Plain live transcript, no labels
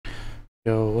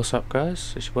Yo, what's up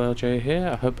guys, it's your boy LJ here.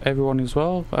 I hope everyone is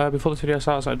well. Before this video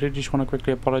starts, I did just want to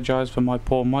quickly apologise for my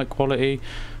poor mic quality.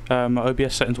 My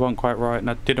OBS settings weren't quite right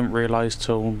and I didn't realise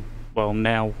till, well,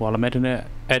 now while I'm editing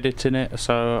it,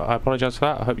 so I apologise for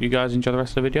that. I hope you guys enjoy the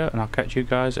rest of the video and I'll catch you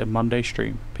guys in Monday's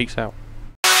stream. Peace out.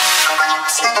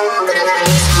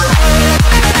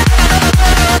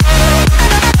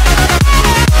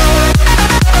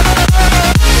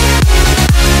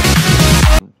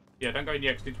 Yeah, don't go in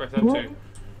yet, because press L2.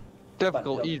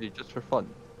 Difficult, easy, just for fun.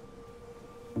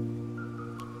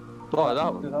 Oh,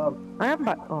 that one. I am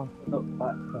back. Oh. Not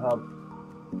back to hub.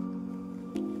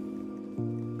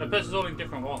 The person's all in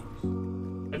different ones.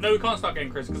 And no, we can't start getting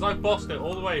Chris, because I bossed it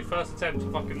all the way, first attempt to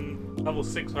fucking level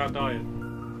 6 without dying.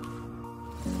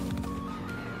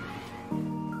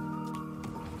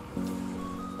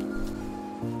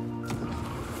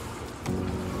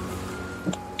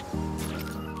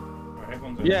 Right,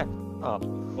 everyone's in. Yeah. Oh.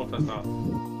 What's that start?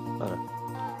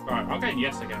 Right, I'm getting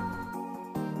yes again.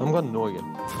 I'm going no again.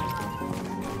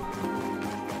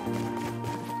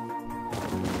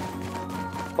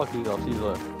 Fuck you, I'll see you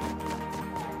later.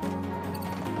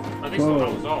 I think so,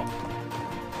 that was off.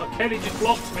 Oh, Kelly just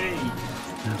blocked me!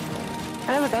 I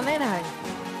never done anything.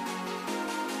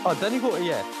 Oh, then you go to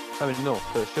yeah. I mean, no,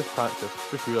 so it's just practice.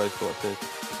 Just realised what it is.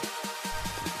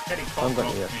 Kelly I'm going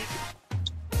blocked to me.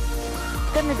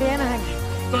 yes. Didn't do anything.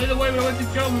 By the way, when I went to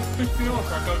jump and pushed me off,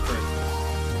 I go for it.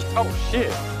 Oh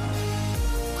shit!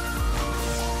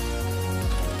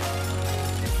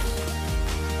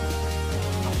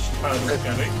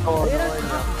 Kelly. Oh, no, yeah.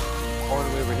 All the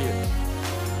way over here.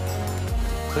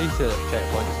 Please say that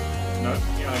checkpoint. No,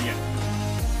 yeah.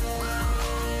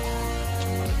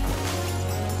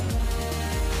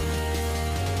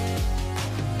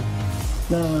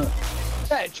 No.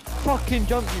 Bitch! Fucking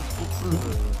jump, you.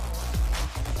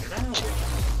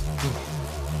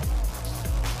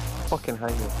 Fucking hang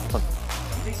you.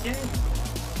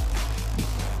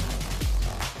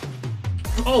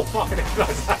 Oh fuck, I didn't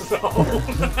realise that was all.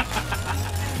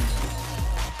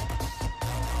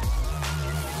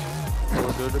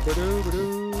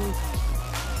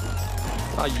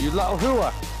 Ah, you little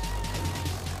hooer!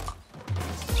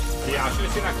 Yeah, I should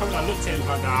have seen that coming. I looked at it and was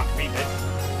like, nah, I can beat this.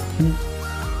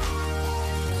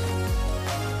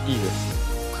 Easy.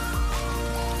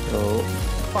 Oh.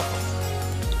 Fuck off.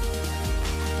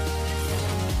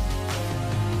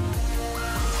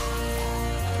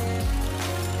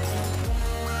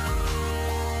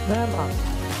 Never.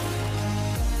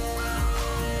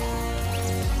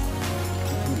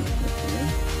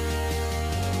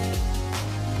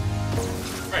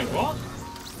 Wait, what?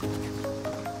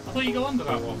 I thought you go under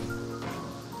that one.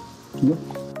 Yep.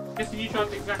 Guess you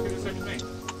tried exactly the same thing.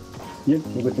 Yep,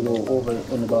 you're good to go over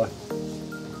on the bar.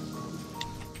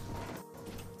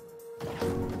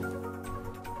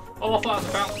 Oh, I thought it was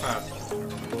a bounce pad.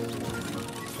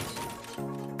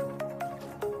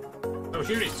 I was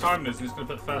assuming it's timeless and it's going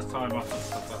to put the first time up and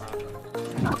stuff like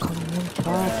that. Not coming in twice.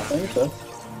 I think so.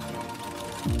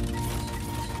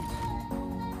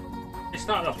 It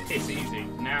started off piss easy.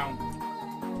 Now,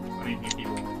 I need new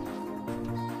people.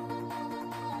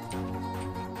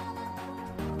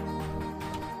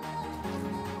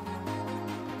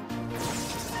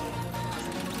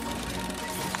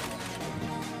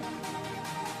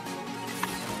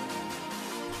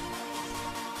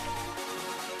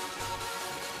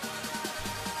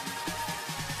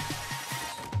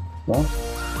 What?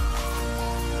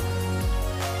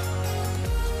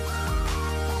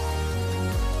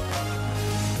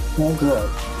 Oh, good.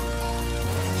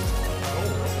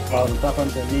 Oh, the top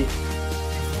underneath.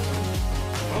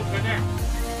 Oh, go down.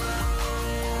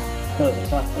 No, the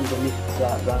top underneath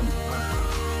that ramp.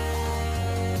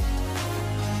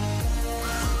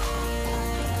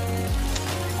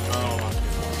 Oh,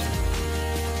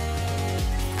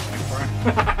 thanks, Brian.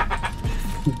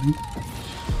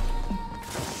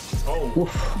 Oh,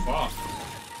 Oof. fuck.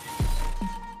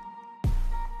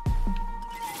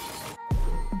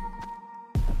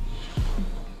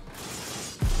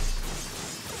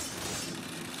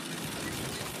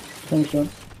 Thanks, John.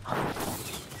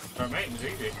 Oh, mate, it was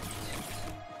easy.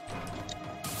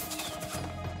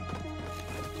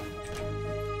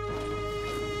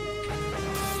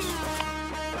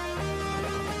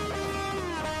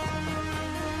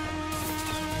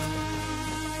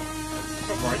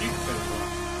 Oh, Brian, you can finish that.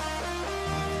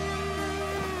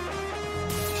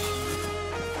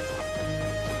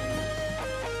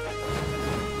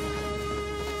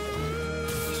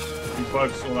 You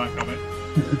both saw that coming.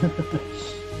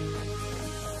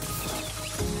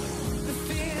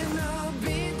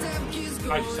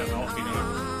 I just set it off, you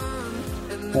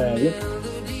know. Yep.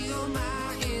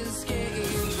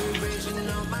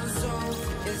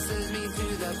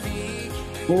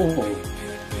 How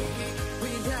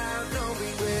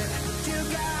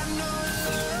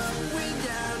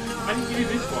do you do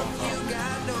this one?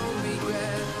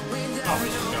 Oh,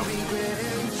 let's just go.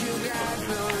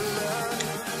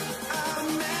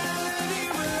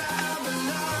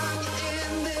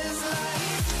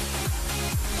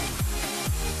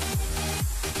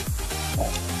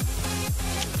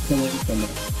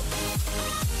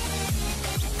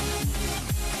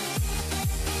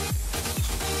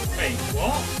 Wait,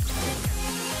 what?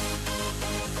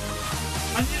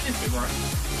 I did this bit right.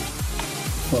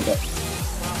 Okay.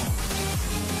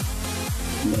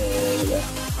 There we go.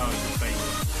 Oh, it's a fake.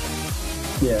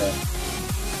 Yeah.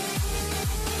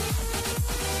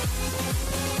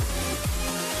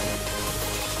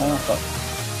 Ah, fuck.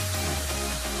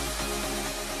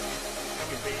 That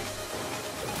would be.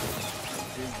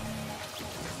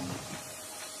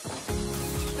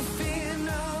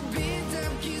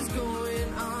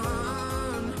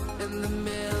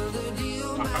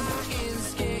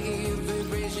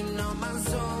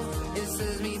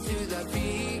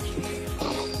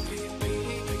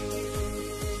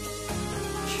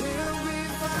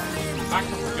 Back up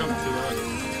the jump too early.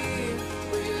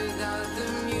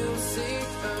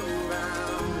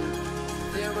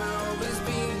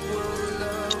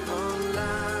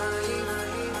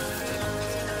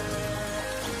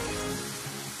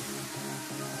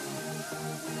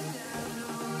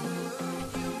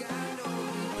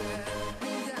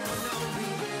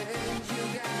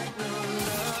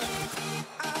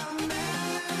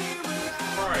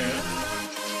 Brian,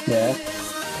 Yeah.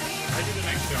 I do the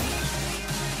next jump.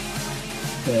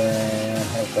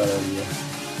 How far are you?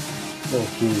 Oh,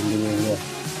 geez, yeah.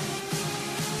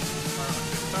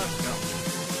 First jump.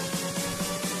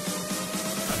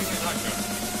 How do you get that jump?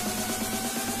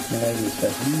 Maybe a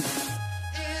second.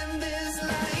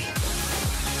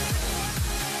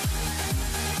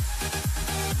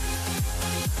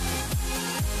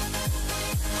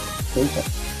 Okay.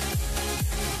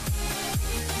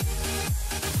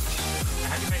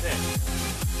 How do you make this?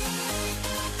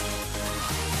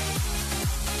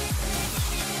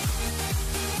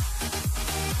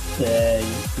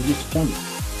 You just jump.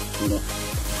 You know.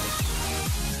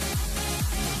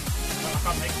 I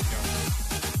can't make the jump.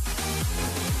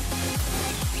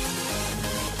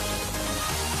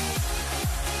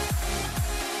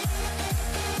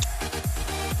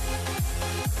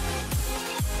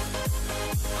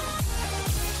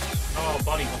 Oh,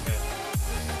 body hop it.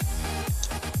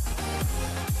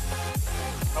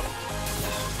 Oh.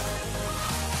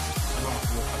 I don't have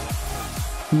to look at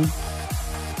that.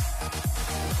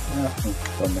 Ah,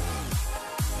 funny.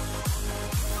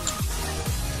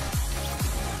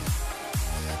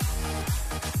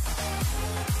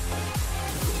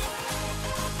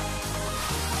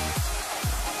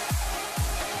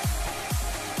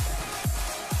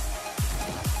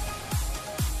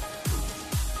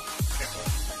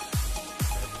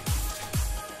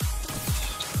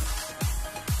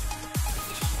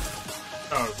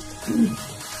 Oh.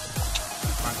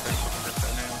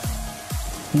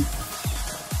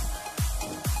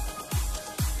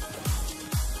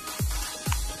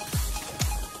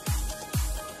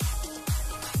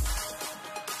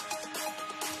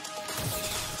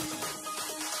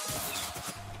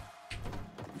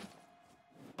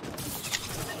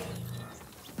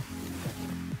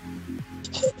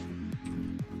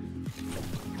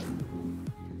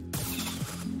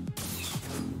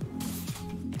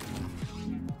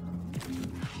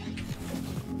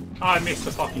 I missed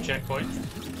the fucking checkpoint.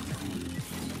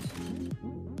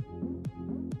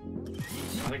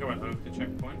 I think I went over the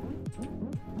checkpoint.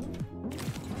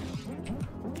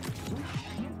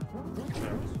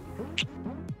 There it is.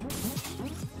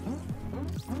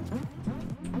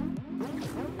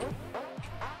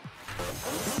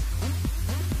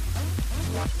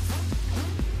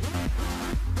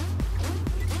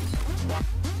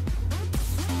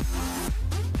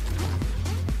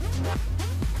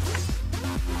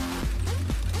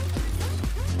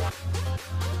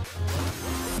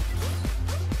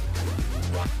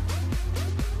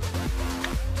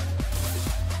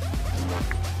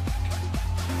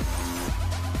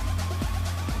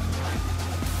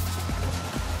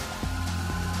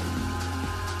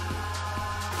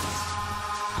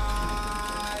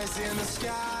 In the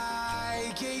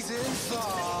sky, gazing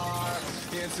far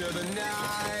into the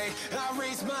night, I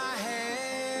raise my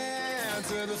hand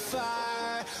to the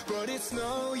fire, but it's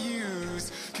no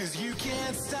use, 'cause you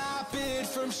can't stop it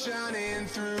from shining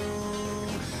through.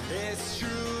 It's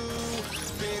true,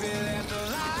 baby, let the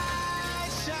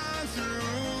light shine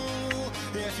through.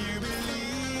 If you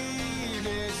believe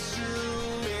it's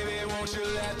true, baby, won't you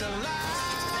let the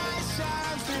light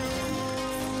shine through?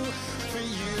 through for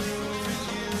you, for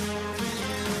you, for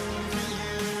you, for you,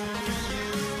 for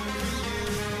you,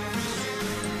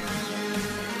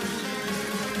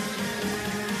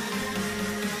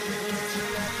 to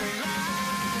let the light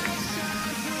shine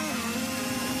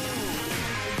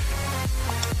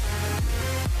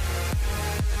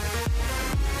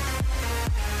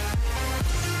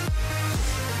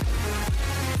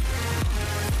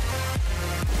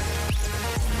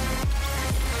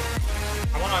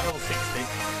I want level 60.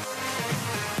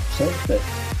 60.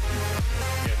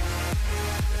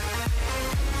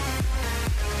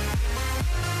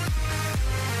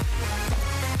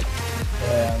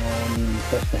 Yeah. I'm on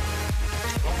 50.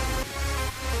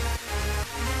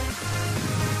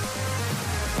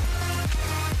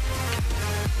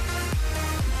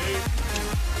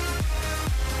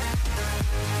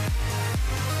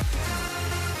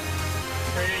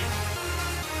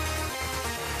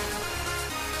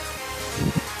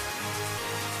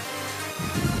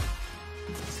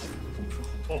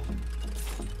 Oh.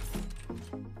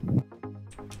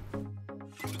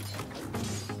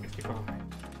 65.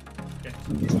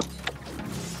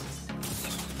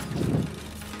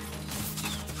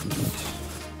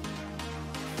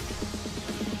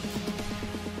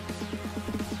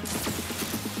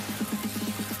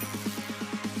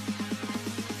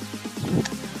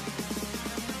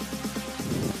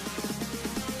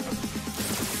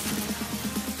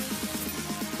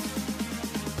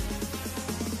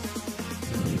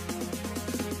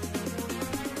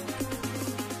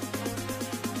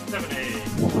 Okay.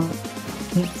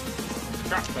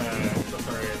 Crap,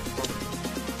 sorry.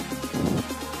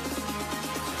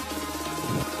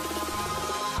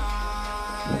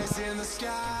 eyes in the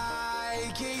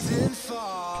sky, gazing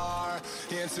far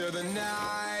into the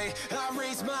night. I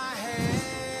raise my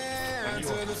hand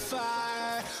to the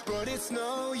fire, but it's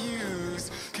no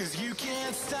use, 'cause you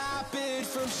can't stop it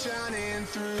from shining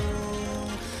through.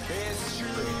 It's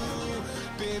true,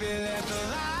 baby, let the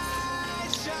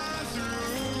light shine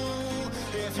through.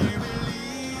 If you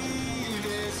believe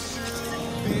it's true,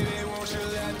 baby, won't you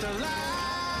let the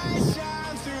light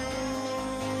shine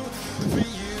through for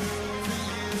you, for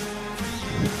you, for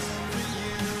you, for you, for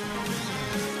you,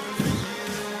 for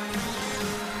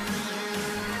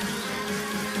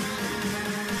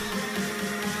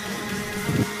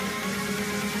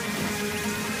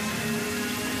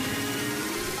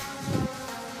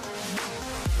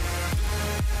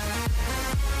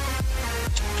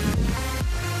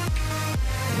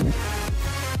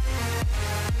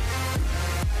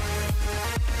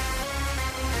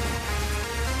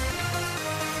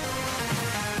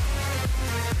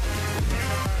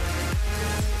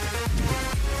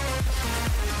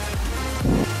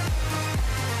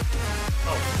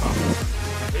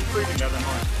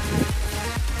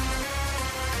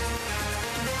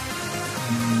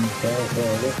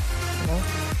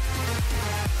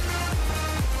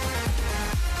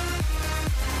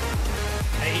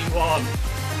One.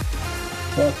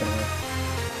 Fucking hell.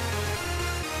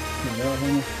 Yeah,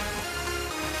 honey.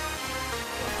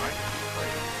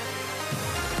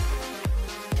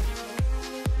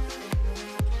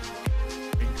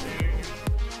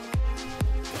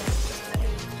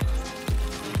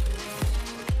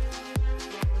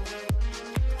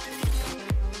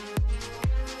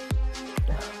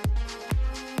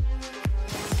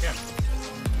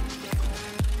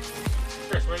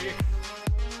 Chris, where are you?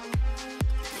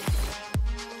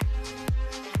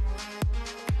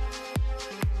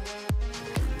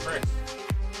 Chris.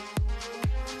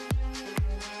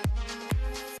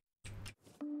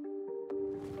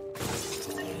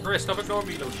 Chris, stop ignoring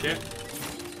me, little shit.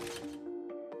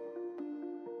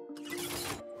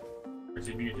 Chris,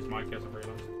 he muted his mic, he hasn't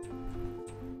realised.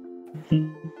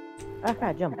 I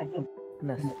can't jump.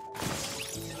 Miss.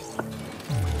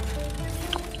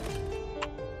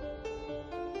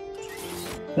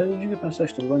 How did you get past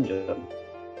 61 jump?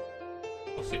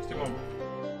 Or 61.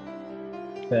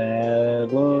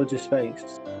 Loads of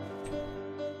spikes.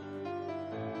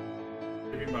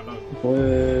 What do you mean by that?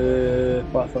 Blue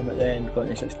platform at the end, got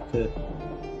to 62. I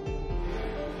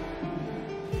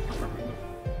can't remember.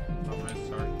 Oh, nice,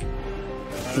 sorry.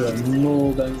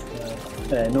 No down,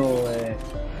 no, what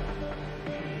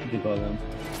do you call them?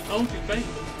 Oh, did they?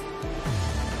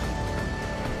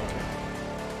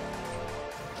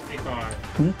 55.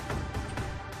 Hmm?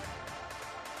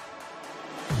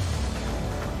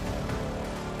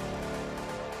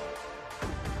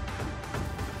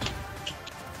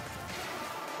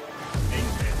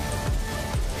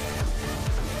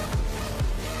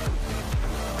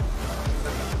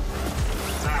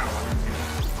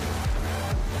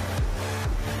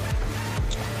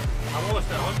 I'm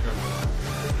almost at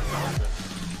 100.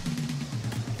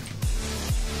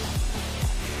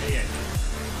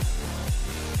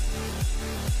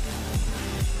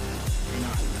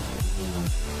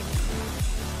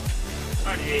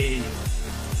 Ready.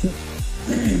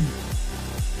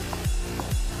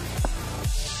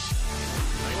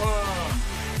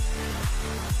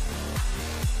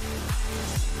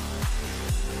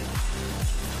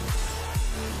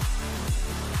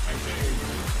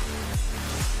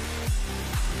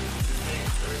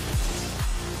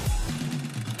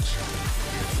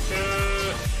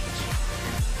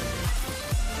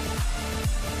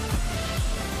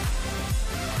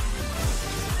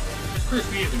 Chris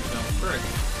muted himself, Chris.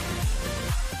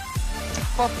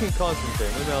 Fucking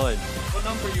concentrate, leave me alone. What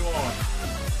number are you on?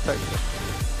 Text me.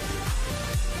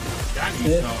 Damn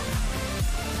you, Yeah. son.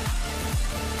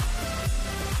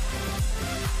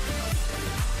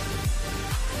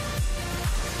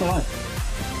 Sai.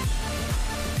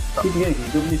 Cái gì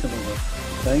cũng đi xong rồi.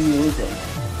 Đấy nhiều rồi.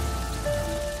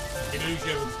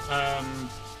 Illusion,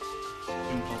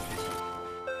 impulse.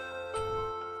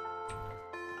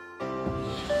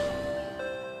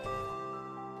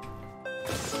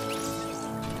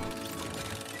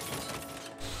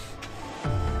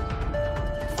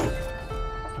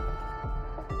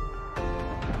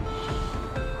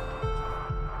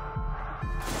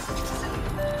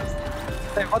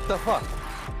 Hey, what the fuck?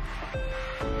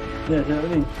 Yeah, I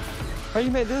mean, How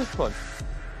you made this one?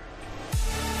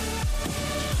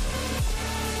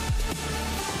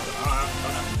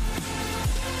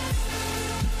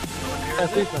 How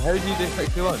did you do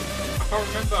 61? I can't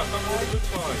remember, I can't remember what it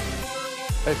looks like.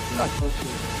 It's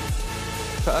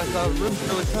a room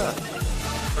full of cat.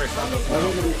 Chris, I don't I'm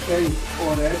know. going to say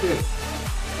already.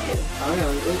 I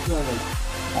am ignorant.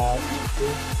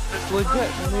 It's legit,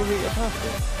 maybe get past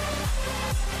it.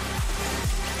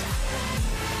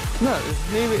 No, there's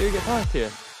no way to get past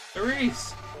here. There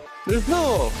is! There's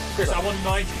no! Chris, I'm on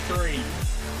 93.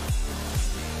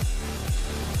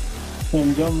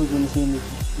 when John was in the same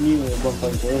new at one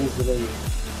point, so here's the video.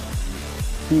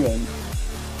 He went.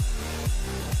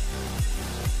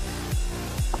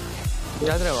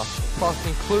 Yeah, I don't have a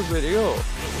fucking clue where to go. You'll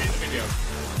see the video.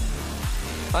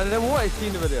 I don't know what I see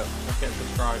in the video. Let's get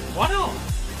subscribed. Why not?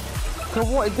 Cause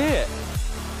what I did.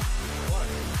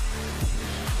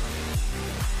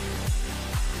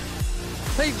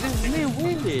 Hey, there's no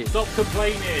way. Stop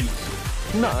complaining.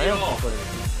 No, I Get am off.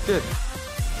 Good.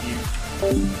 You.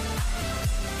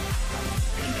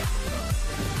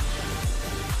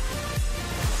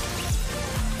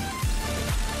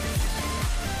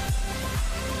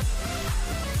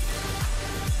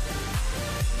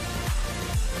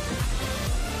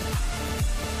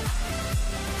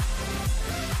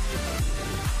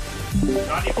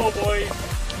 '94 boys.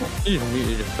 You just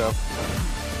muted yourself.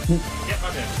 Get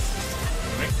back in.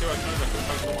 Make sure I know that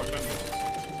I'm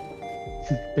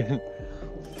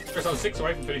Chris, I was 6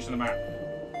 away from finishing the map.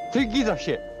 Who gives a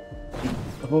shit? I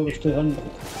thought it was 200.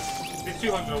 It's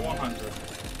 200 or 100.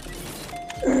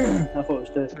 I thought it was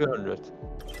 200. 200.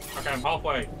 Okay, I'm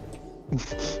halfway. A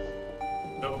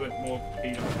little bit more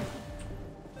speed on.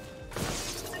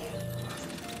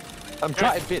 I'm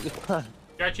trying to beat the plan. Do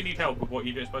you actually need help with what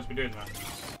you're supposed to be doing now?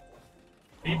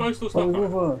 Are you both still stuck Oh, on it?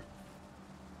 over.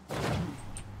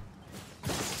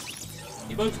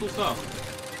 You both still stuck?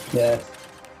 Yes.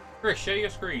 Chris, share your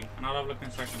screen and I'll have a look in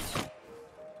a second.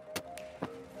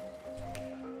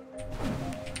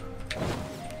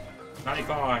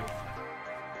 '95.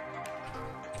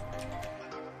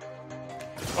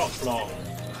 Top block.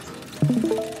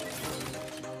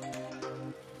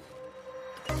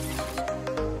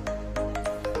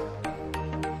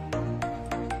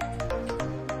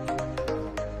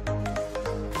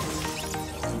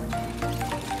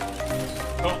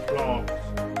 Top blocks.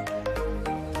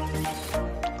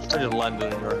 I just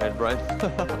landed in your head, Brian.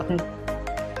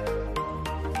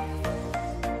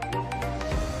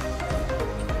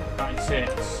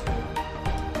 96.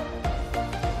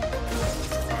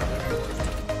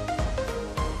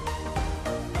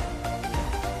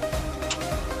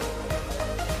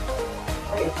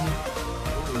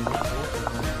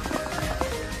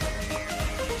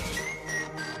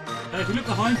 If you look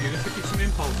behind you, there should be some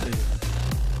impulse here.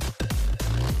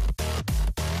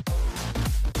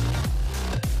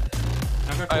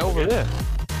 Now go Hey, forward over again. there.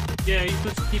 Yeah, you're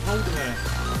supposed to keep holding there.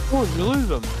 Oh, you lose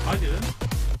them. I didn't.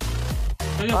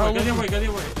 Go the other way, go the other way, go the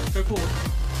other way. Go forward.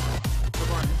 Go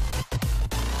behind you.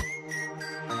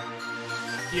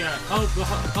 Yeah, oh,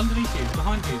 underneath you,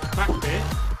 behind you, back bit.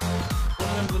 One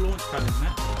of them's the launch pad, isn't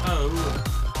it? Oh,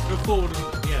 go forward and,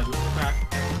 yeah, look back.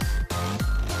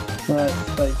 Right,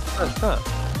 space. What's that?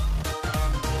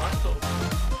 Right sort of.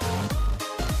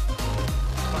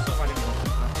 That's not right anymore.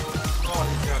 Oh, I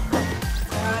didn't see that.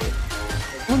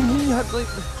 What do you mean you had like...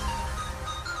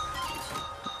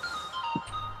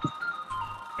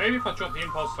 Maybe if I drop the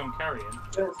impulse I'm carrying,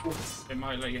 it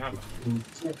might let you have it.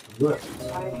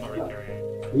 I'm not really carrying.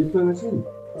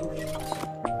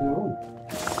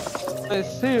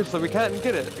 Seriously, we can't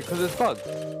get it because it's bugged.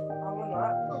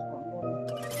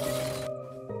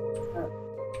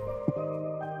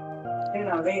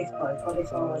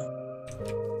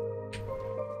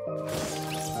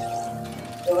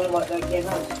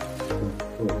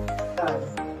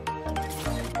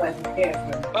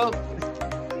 Well,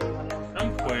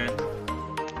 I'm quit.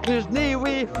 there's no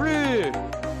way through.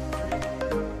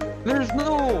 There's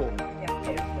no.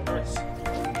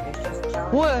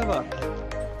 Whatever.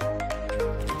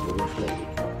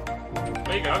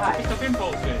 There you go, I picked up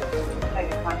impulses.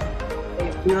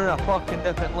 You're in a fucking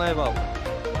different level.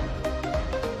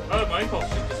 Oh, my impulse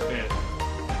just disappeared.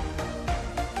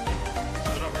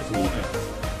 They're not respawning.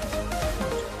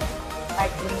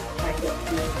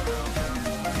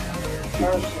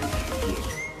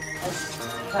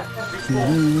 The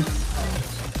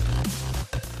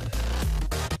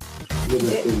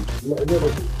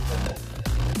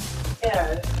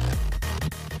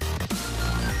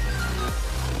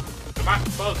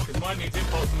map's bugged because mine needs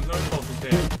impulse and there's no impulses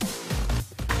here.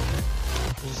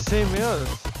 It's the same with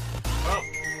us. Well,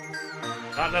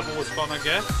 that level was fun, I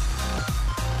guess.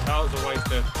 That was a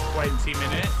waste of 20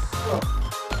 minutes.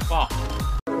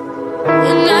 Fuck.